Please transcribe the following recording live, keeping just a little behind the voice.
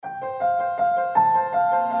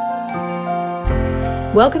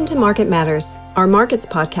Welcome to Market Matters, our markets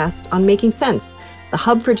podcast on Making Sense, the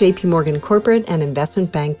hub for JP Morgan corporate and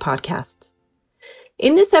investment bank podcasts.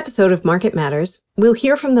 In this episode of Market Matters, we'll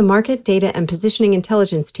hear from the market data and positioning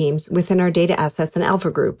intelligence teams within our Data Assets and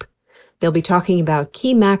Alpha Group. They'll be talking about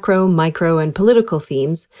key macro, micro, and political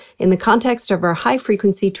themes in the context of our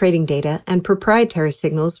high-frequency trading data and proprietary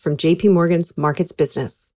signals from JP Morgan's markets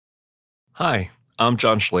business. Hi, I'm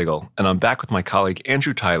John Schlegel, and I'm back with my colleague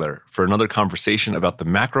Andrew Tyler for another conversation about the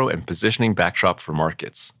macro and positioning backdrop for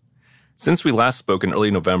markets. Since we last spoke in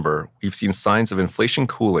early November, we've seen signs of inflation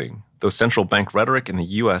cooling, though central bank rhetoric in the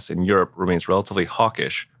U.S. and Europe remains relatively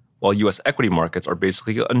hawkish, while U.S. equity markets are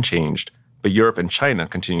basically unchanged, but Europe and China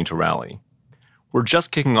continue to rally. We're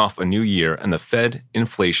just kicking off a new year, and the Fed,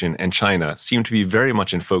 inflation, and China seem to be very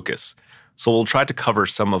much in focus, so we'll try to cover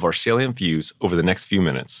some of our salient views over the next few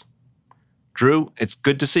minutes. Drew, it's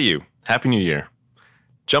good to see you. Happy New Year.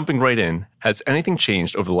 Jumping right in, has anything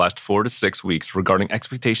changed over the last 4 to 6 weeks regarding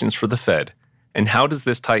expectations for the Fed, and how does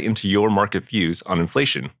this tie into your market views on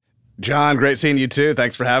inflation? John, great seeing you too.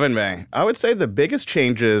 Thanks for having me. I would say the biggest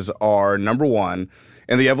changes are, number one,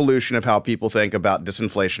 in the evolution of how people think about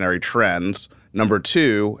disinflationary trends, number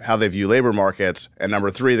two, how they view labor markets, and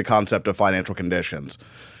number three, the concept of financial conditions.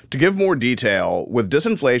 To give more detail, with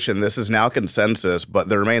disinflation, this is now consensus, but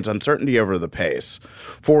there remains uncertainty over the pace.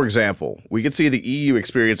 For example, we could see the EU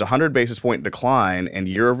experience a 100 basis point decline in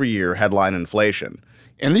year-over-year headline inflation.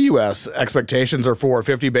 In the U.S., expectations are for a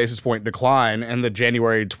 50 basis point decline in the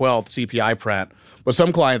January 12th CPI print, but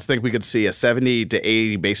some clients think we could see a 70 to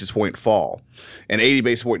 80 basis point fall. An 80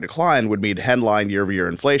 basis point decline would mean headline year-over-year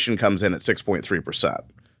inflation comes in at 6.3%.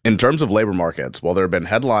 In terms of labor markets, while there have been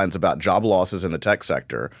headlines about job losses in the tech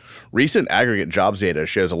sector, recent aggregate jobs data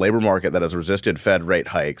shows a labor market that has resisted Fed rate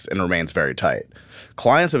hikes and remains very tight.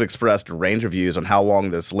 Clients have expressed a range of views on how long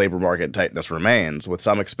this labor market tightness remains, with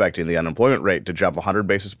some expecting the unemployment rate to jump 100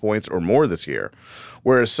 basis points or more this year,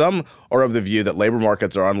 whereas some are of the view that labor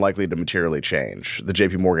markets are unlikely to materially change. The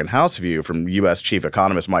JP Morgan House view from U.S. Chief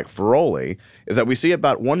Economist Mike Feroli is that we see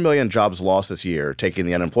about 1 million jobs lost this year, taking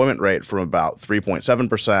the unemployment rate from about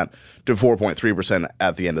 3.7% to 4.3%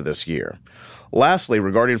 at the end of this year. Lastly,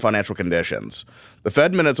 regarding financial conditions, the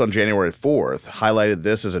Fed minutes on January 4th highlighted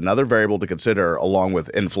this as another variable to consider along with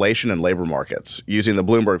inflation and labor markets. Using the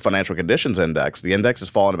Bloomberg Financial Conditions Index, the index has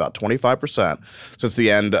fallen about 25% since the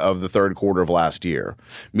end of the third quarter of last year,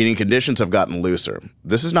 meaning conditions have gotten looser.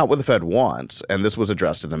 This is not what the Fed wants, and this was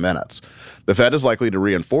addressed in the minutes. The Fed is likely to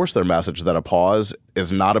reinforce their message that a pause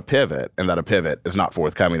is not a pivot and that a pivot is not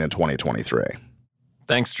forthcoming in 2023.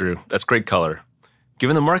 Thanks, Drew. That's great color.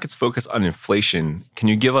 Given the market's focus on inflation, can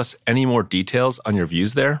you give us any more details on your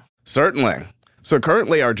views there? Certainly. So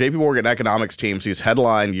currently, our JP Morgan economics team sees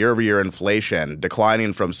headline year-over-year inflation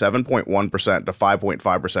declining from 7.1% to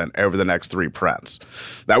 5.5% over the next three prints.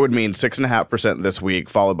 That would mean 6.5% this week,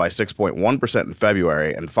 followed by 6.1% in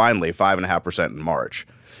February, and finally 5.5% in March.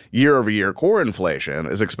 Year-over-year core inflation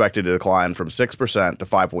is expected to decline from 6% to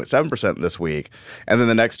 5.7% this week, and then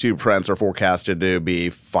the next two prints are forecasted to be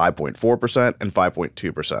 5.4% and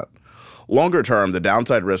 5.2%. Longer term, the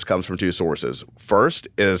downside risk comes from two sources. First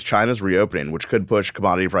is China's reopening, which could push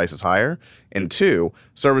commodity prices higher, and two,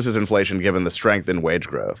 services inflation given the strength in wage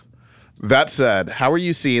growth. That said, how are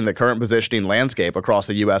you seeing the current positioning landscape across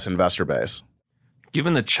the U.S. investor base?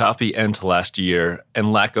 Given the choppy end to last year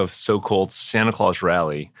and lack of so-called Santa Claus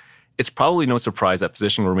rally, it's probably no surprise that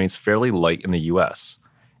positioning remains fairly light in the U.S.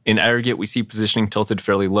 In aggregate, we see positioning tilted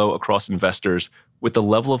fairly low across investors, with the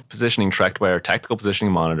level of positioning tracked by our tactical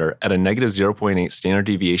positioning monitor at a negative 0.8 standard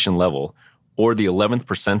deviation level, or the 11th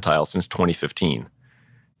percentile since 2015.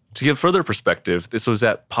 To give further perspective, this was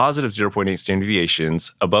at positive 0.8 standard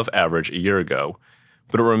deviations above average a year ago,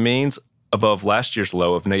 but it remains above last year's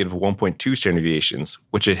low of negative 1.2 standard deviations,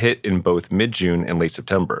 which it hit in both mid-June and late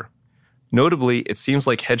September. Notably, it seems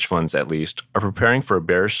like hedge funds, at least, are preparing for a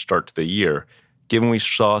bearish start to the year, given we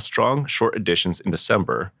saw strong short additions in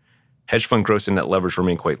December, hedge fund gross and net leverage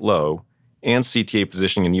remain quite low, and CTA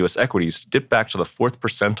positioning in U.S. equities dipped back to the 4th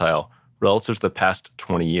percentile relative to the past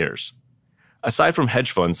 20 years. Aside from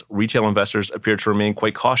hedge funds, retail investors appear to remain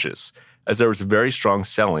quite cautious, as there was very strong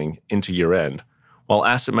selling into year-end, while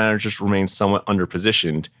asset managers remain somewhat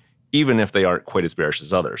underpositioned, even if they aren't quite as bearish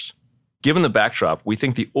as others. Given the backdrop, we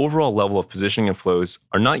think the overall level of positioning and flows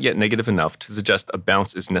are not yet negative enough to suggest a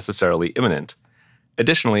bounce is necessarily imminent.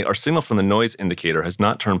 Additionally, our signal from the noise indicator has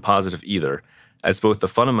not turned positive either, as both the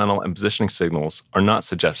fundamental and positioning signals are not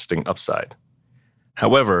suggesting upside.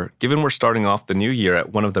 However, given we're starting off the new year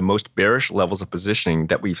at one of the most bearish levels of positioning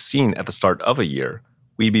that we've seen at the start of a year,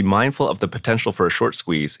 we'd be mindful of the potential for a short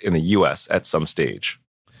squeeze in the U.S. at some stage.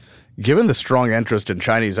 Given the strong interest in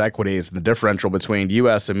Chinese equities and the differential between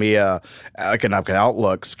U.S. and EMEA economic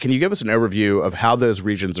outlooks, can you give us an overview of how those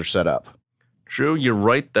regions are set up? Drew, you're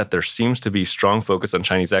right that there seems to be strong focus on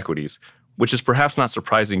Chinese equities, which is perhaps not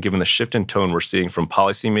surprising given the shift in tone we're seeing from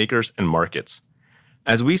policymakers and markets.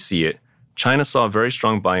 As we see it, China saw very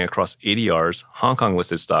strong buying across ADRs, Hong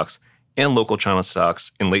Kong-listed stocks, and local China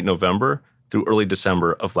stocks in late November through early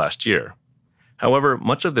December of last year. However,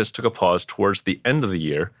 much of this took a pause towards the end of the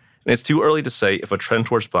year, and it's too early to say if a trend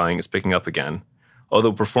towards buying is picking up again,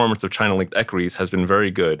 although performance of China-linked equities has been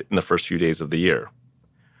very good in the first few days of the year.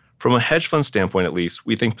 From a hedge fund standpoint at least,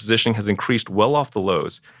 we think positioning has increased well off the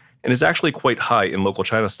lows and is actually quite high in local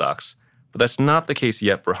China stocks, but that's not the case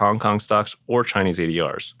yet for Hong Kong stocks or Chinese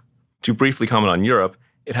ADRs. To briefly comment on Europe,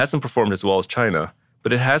 it hasn't performed as well as China,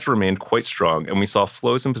 but it has remained quite strong, and we saw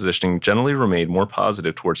flows and positioning generally remain more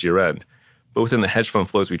positive towards year-end, both in the hedge fund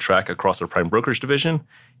flows we track across our prime brokerage division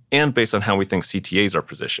and based on how we think CTAs are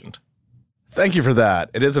positioned. Thank you for that.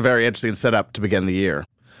 It is a very interesting setup to begin the year.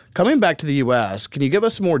 Coming back to the U.S., can you give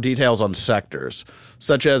us some more details on sectors,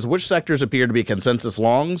 such as which sectors appear to be consensus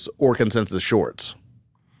longs or consensus shorts?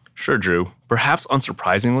 Sure, Drew. Perhaps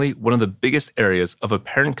unsurprisingly, one of the biggest areas of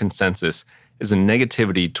apparent consensus is the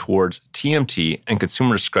negativity towards TMT and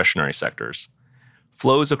consumer discretionary sectors.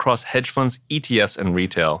 Flows across hedge funds, ETFs, and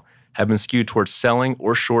retail have been skewed towards selling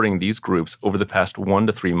or shorting these groups over the past 1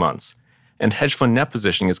 to 3 months, and hedge fund net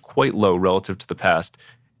positioning is quite low relative to the past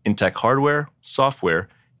in tech hardware, software,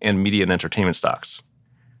 and media and entertainment stocks.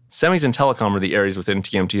 Semis and telecom are the areas within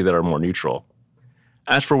TMT that are more neutral.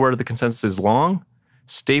 As for where the consensus is long,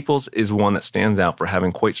 staples is one that stands out for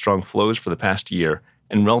having quite strong flows for the past year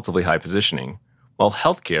and relatively high positioning, while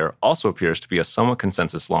healthcare also appears to be a somewhat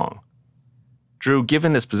consensus long. Drew,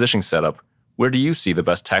 given this positioning setup, where do you see the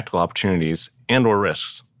best tactical opportunities and/or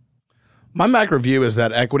risks? My macro view is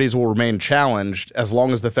that equities will remain challenged as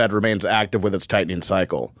long as the Fed remains active with its tightening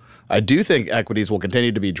cycle. I do think equities will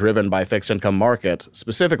continue to be driven by fixed income markets,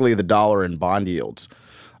 specifically the dollar and bond yields.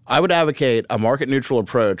 I would advocate a market-neutral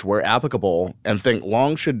approach where applicable and think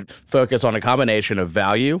long should focus on a combination of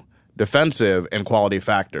value, defensive, and quality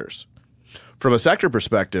factors. From a sector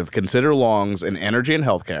perspective, consider longs in energy and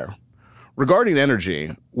healthcare. Regarding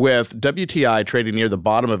energy, with WTI trading near the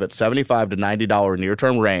bottom of its $75 to $90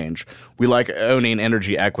 near-term range, we like owning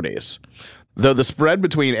energy equities. Though the spread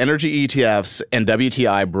between energy ETFs and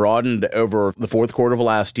WTI broadened over the fourth quarter of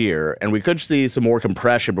last year, and we could see some more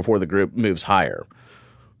compression before the group moves higher.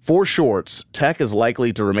 For shorts, tech is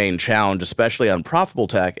likely to remain challenged, especially on profitable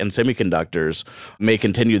tech, and semiconductors may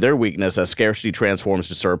continue their weakness as scarcity transforms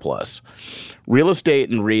to surplus. Real estate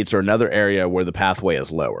and REITs are another area where the pathway is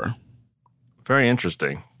lower. Very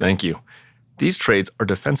interesting. Thank you. These trades are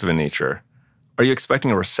defensive in nature. Are you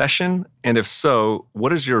expecting a recession? And if so,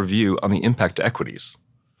 what is your view on the impact to equities?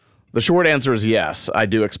 The short answer is yes, I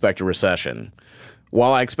do expect a recession.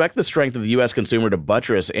 While I expect the strength of the U.S. consumer to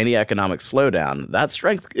buttress any economic slowdown, that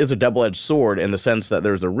strength is a double-edged sword in the sense that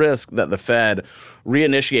there's a risk that the Fed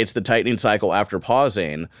reinitiates the tightening cycle after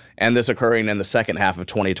pausing, and this occurring in the second half of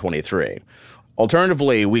 2023.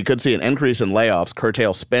 Alternatively, we could see an increase in layoffs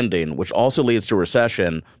curtail spending, which also leads to a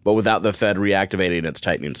recession, but without the Fed reactivating its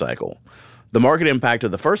tightening cycle. The market impact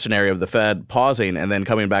of the first scenario of the Fed pausing and then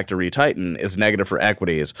coming back to retighten is negative for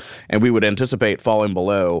equities, and we would anticipate falling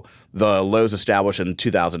below the lows established in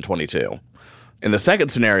 2022. In the second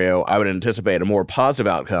scenario, I would anticipate a more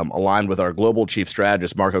positive outcome aligned with our global chief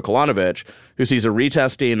strategist, Marko Kolanovic, who sees a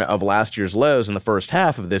retesting of last year's lows in the first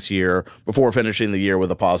half of this year before finishing the year with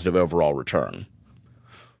a positive overall return.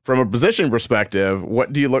 From a position perspective,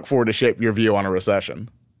 what do you look for to shape your view on a recession?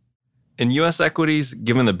 In U.S. equities,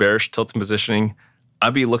 given the bearish tilt in positioning,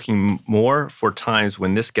 I'd be looking more for times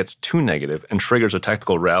when this gets too negative and triggers a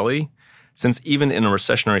tactical rally, since even in a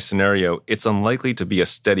recessionary scenario, it's unlikely to be a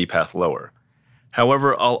steady path lower.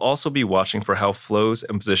 However, I'll also be watching for how flows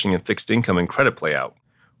and positioning in fixed income and credit play out.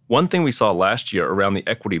 One thing we saw last year around the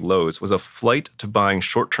equity lows was a flight to buying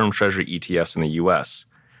short-term treasury ETFs in the U.S.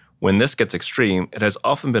 When this gets extreme, it has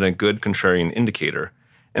often been a good contrarian indicator,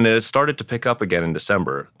 and it has started to pick up again in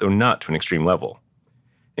December, though not to an extreme level.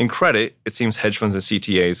 In credit, it seems hedge funds and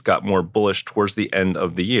CTAs got more bullish towards the end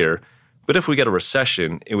of the year, but if we get a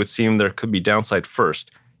recession, it would seem there could be downside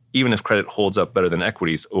first, even if credit holds up better than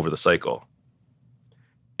equities over the cycle.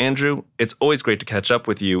 Andrew, it's always great to catch up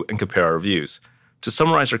with you and compare our views. To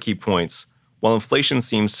summarize our key points, while inflation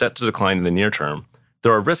seems set to decline in the near term,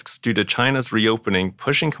 there are risks due to China's reopening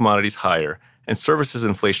pushing commodities higher and services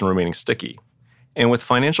inflation remaining sticky. And with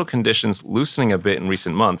financial conditions loosening a bit in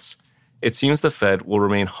recent months, it seems the Fed will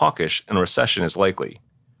remain hawkish and a recession is likely.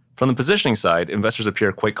 From the positioning side, investors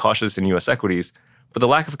appear quite cautious in U.S. equities, but the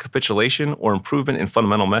lack of capitulation or improvement in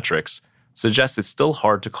fundamental metrics suggests it's still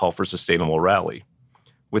hard to call for a sustainable rally.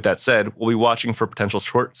 With that said, we'll be watching for potential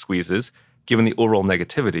short squeezes given the overall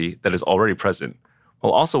negativity that is already present,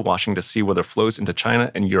 while also watching to see whether flows into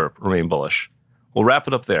China and Europe remain bullish. We'll wrap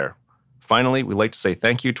it up there. Finally, we'd like to say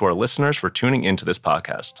thank you to our listeners for tuning into this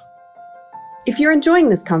podcast. If you're enjoying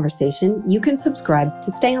this conversation, you can subscribe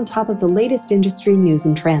to stay on top of the latest industry news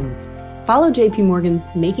and trends. Follow JP Morgan's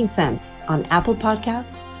Making Sense on Apple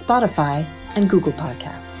Podcasts, Spotify, and Google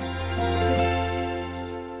Podcasts.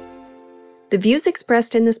 The views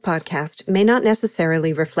expressed in this podcast may not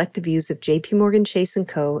necessarily reflect the views of JP Morgan Chase &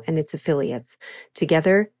 Co. and its affiliates,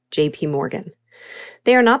 together JP Morgan.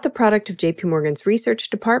 They are not the product of JP Morgan's research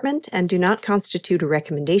department and do not constitute a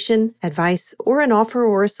recommendation, advice, or an offer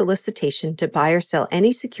or a solicitation to buy or sell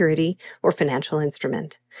any security or financial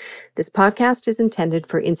instrument. This podcast is intended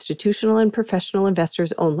for institutional and professional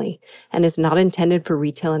investors only and is not intended for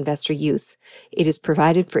retail investor use. It is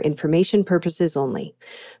provided for information purposes only.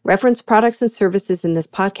 Reference products and services in this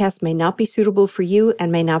podcast may not be suitable for you and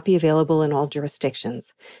may not be available in all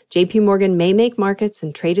jurisdictions. JP Morgan may make markets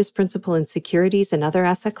and trade as principal in securities and other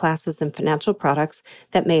asset classes and financial products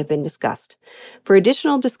that may have been discussed. For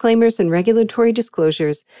additional disclaimers and regulatory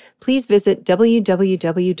disclosures, please visit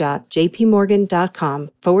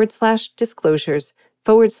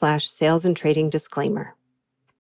www.jpmorgan.com/disclosures/sales and trading disclaimer.